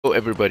Hello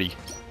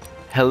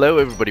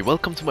everybody,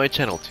 welcome to my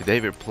channel.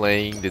 Today we're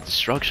playing the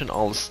Destruction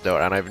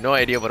All-Star and I have no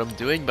idea what I'm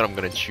doing, but I'm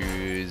gonna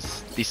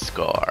choose this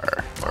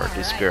car or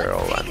this girl,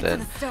 and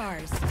then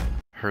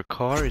her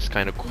car is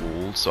kind of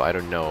cool, so I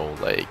don't know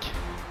like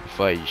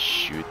if I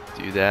should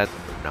do that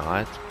or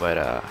not, but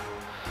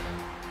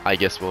I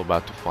guess we're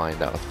about to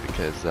find out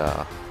because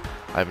I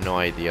have no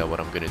idea what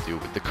I'm gonna do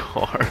with the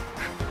car.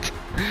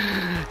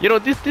 You know,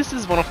 this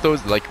is one of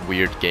those like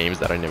weird games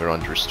that I never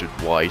understood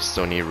why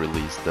Sony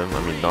released them.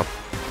 I mean, not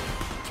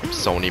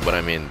Sony, but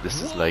I mean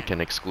this is like an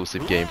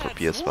exclusive game for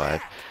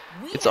PS5.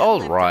 It's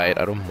alright,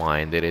 I don't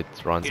mind it. It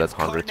runs at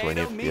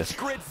 120 FPS.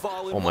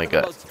 Oh my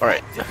god.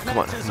 Alright, come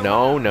on.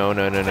 No.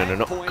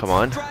 Come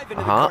on.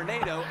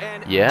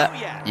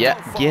 Yeah.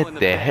 Get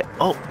the heck.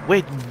 Oh,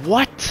 wait,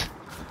 what?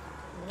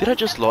 Did I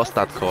just lost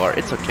that car?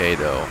 It's okay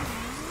though.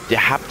 The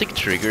haptic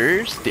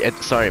triggers, the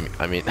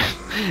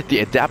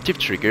adaptive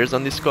triggers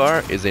on this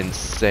car is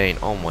insane.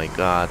 Oh my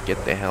god,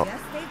 get the hell.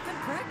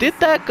 Did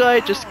that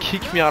guy just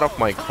kick me out of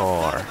my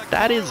car?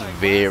 That is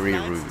very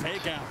rude.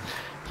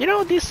 You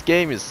know, this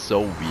game is so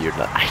weird.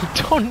 I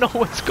don't know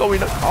what's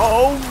going on.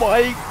 Oh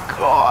my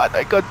god,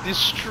 I got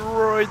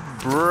destroyed,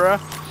 bruh.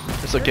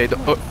 It's okay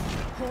though. Oh,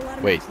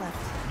 wait,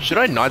 should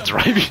I not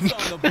drive in?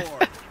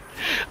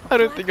 I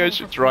don't think I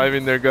should drive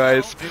in there,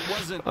 guys.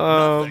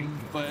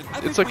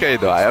 It's okay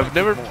though. I have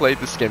never played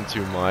this game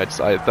too much,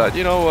 so I thought,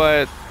 you know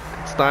what?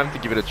 It's time to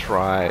give it a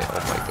try.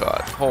 Oh my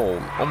god.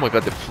 Oh my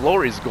god, the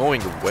floor is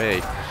going away.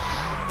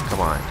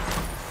 Come on.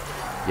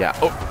 Yeah.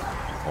 Oh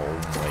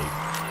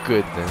my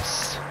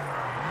goodness.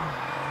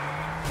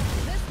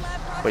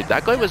 Wait,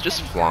 that guy was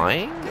just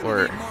flying?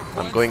 Or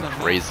I'm going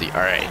crazy.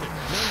 Alright.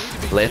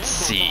 Let's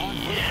see.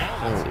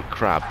 Holy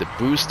crap, the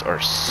boosts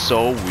are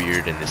so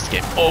weird in this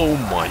game. Oh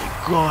my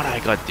god, I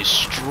got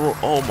destroyed.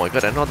 Oh my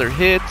god, another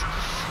hit.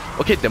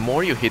 Okay, the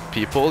more you hit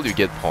people, you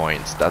get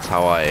points. That's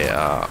how I,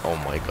 oh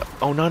my god.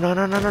 Oh, no.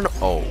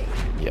 Oh,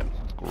 yeah,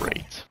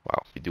 great.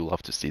 Wow, we do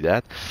love to see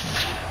that.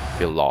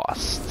 We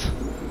lost.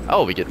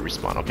 Oh, we get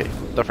respawn. Okay,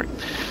 perfect.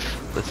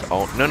 Let's,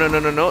 oh,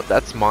 no.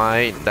 That's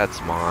mine.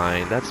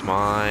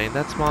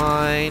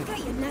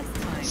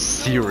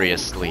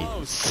 Seriously.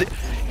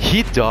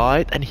 He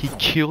died and he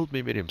killed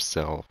me with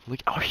himself.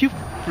 Like, are you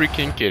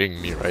freaking kidding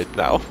me right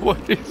now?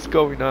 What is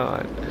going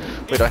on?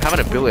 Wait, I have an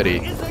ability.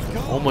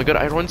 Oh my god,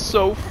 I run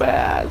so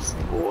fast.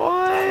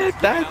 What?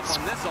 That's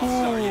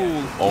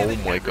cool. Oh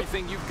my god.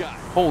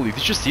 Holy,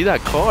 did you see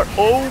that car?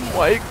 Oh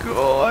my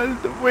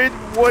god. Wait,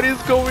 what is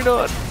going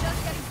on?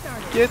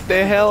 Get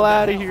the hell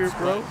out of here,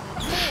 bro.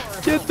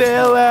 Get the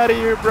hell out of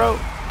here, bro.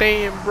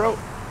 Damn, bro.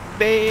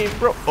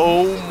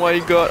 Oh my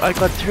god, I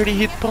got 30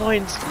 hit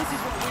points.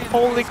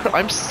 Holy crap,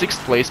 I'm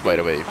 6th place, by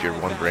the way, if you're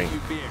wondering.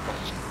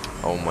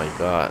 Oh my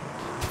god.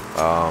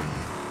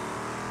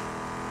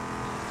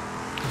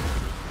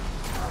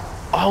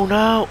 Oh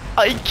no,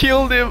 I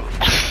killed him.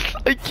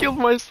 I killed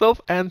myself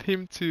and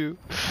him too.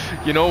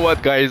 You know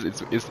what, guys,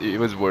 it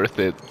was worth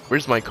it.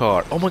 Where's my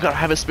car? Oh my god, I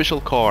have a special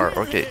car.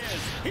 Okay,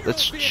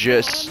 let's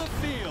just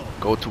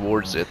go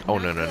towards it. Oh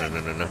no.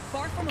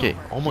 Okay,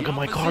 oh my god,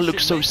 my car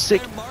looks so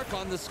sick.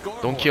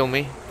 Don't kill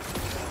me.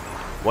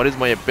 What is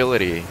my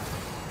ability?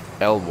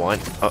 L1.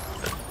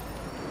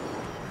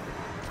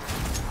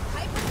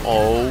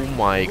 Oh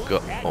my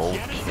god.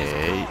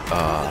 Okay.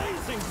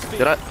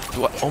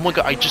 Oh my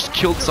god, I just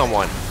killed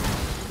someone.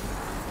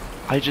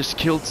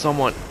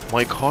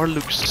 My car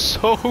looks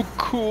so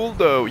cool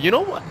though. You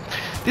know what?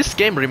 This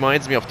game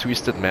reminds me of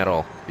Twisted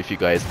Metal, if you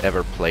guys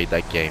ever played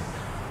that game.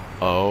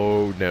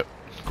 Oh no.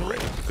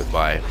 Great.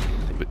 Goodbye.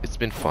 It's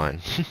been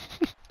fun.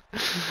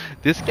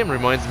 This game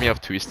reminds me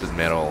of Twisted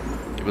Metal.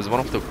 It was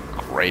one of the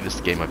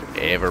greatest games I've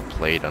ever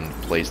played on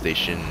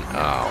PlayStation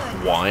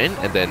 1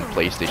 and then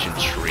PlayStation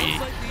 3.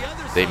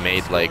 They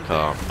made like,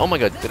 oh my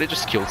god, did I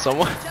just kill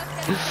someone?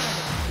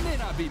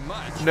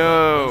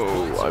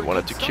 No, I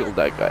wanted to kill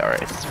that guy.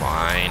 Alright, it's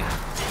fine.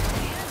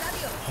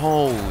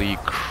 Holy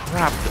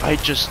crap, I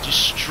just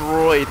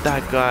destroyed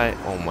that guy.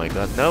 Oh my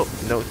god, no,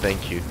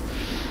 thank you.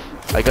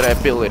 I got an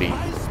ability.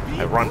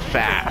 I run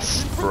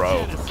fast,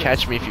 bro.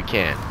 Catch me if you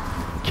can.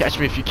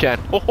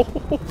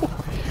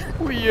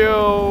 Oh,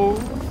 yo.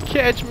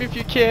 Catch me if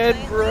you can,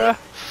 bruh.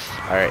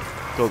 Alright.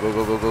 Go.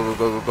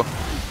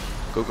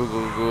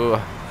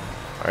 Go.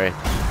 Alright.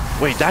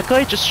 Wait, that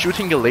guy just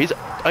shooting a laser?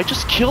 I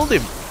just killed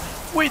him.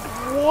 Wait,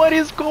 what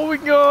is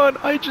going on?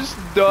 I just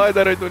died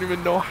and I don't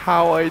even know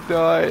how I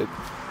died.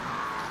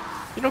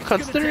 You know,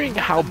 considering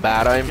how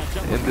bad I'm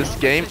in this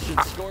game.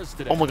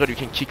 Oh my god, you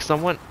can kick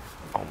someone?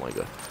 Oh my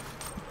god.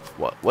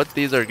 What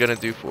these are gonna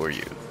do for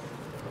you?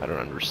 I don't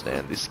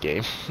understand this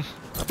game.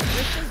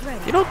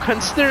 You know,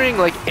 considering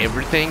like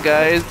everything,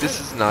 guys, this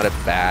is not a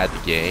bad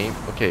game.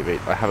 Okay,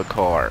 wait, I have a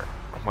car.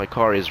 My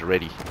car is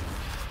ready.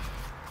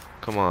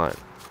 Come on.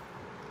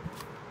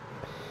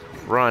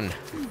 Run.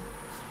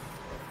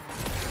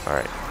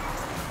 Alright.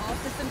 All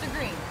systems are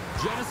green.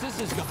 Genesis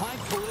is behind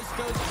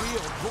Callisto's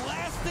wheel,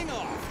 blasting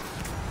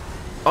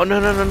off. Oh no.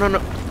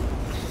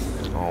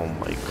 Oh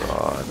my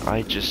god,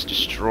 I just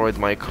destroyed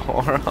my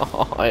car.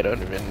 I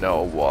don't even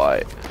know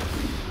why.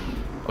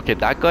 Okay,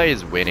 that guy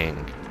is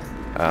winning.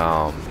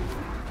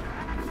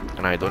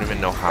 And I don't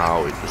even know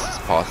how this is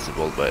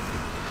possible, but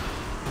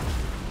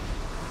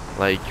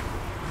like,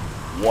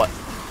 what?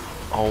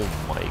 Oh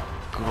my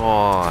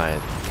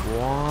god,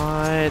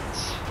 what?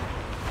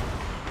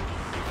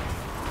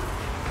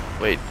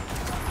 Wait,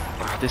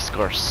 this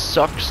car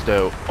sucks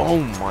though. Oh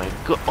my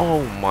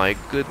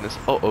goodness.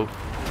 Oh.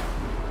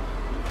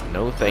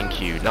 No thank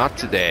you, not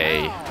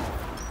today.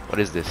 What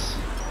is this?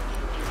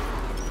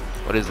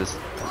 What is this?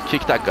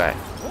 Kick that guy.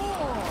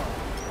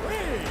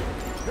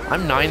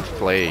 I'm 9th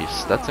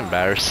place. That's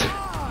embarrassing.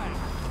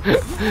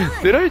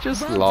 Did I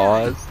just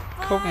lost?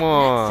 Come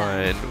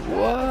on.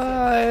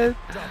 What?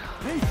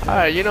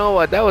 Alright, you know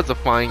what? That was a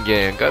fine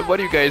game. What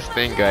do you guys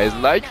think, guys?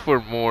 Like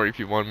for more if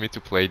you want me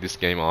to play this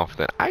game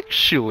often.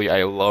 Actually,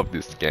 I love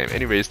this game.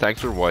 Anyways,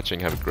 thanks for watching.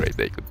 Have a great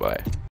day. Goodbye.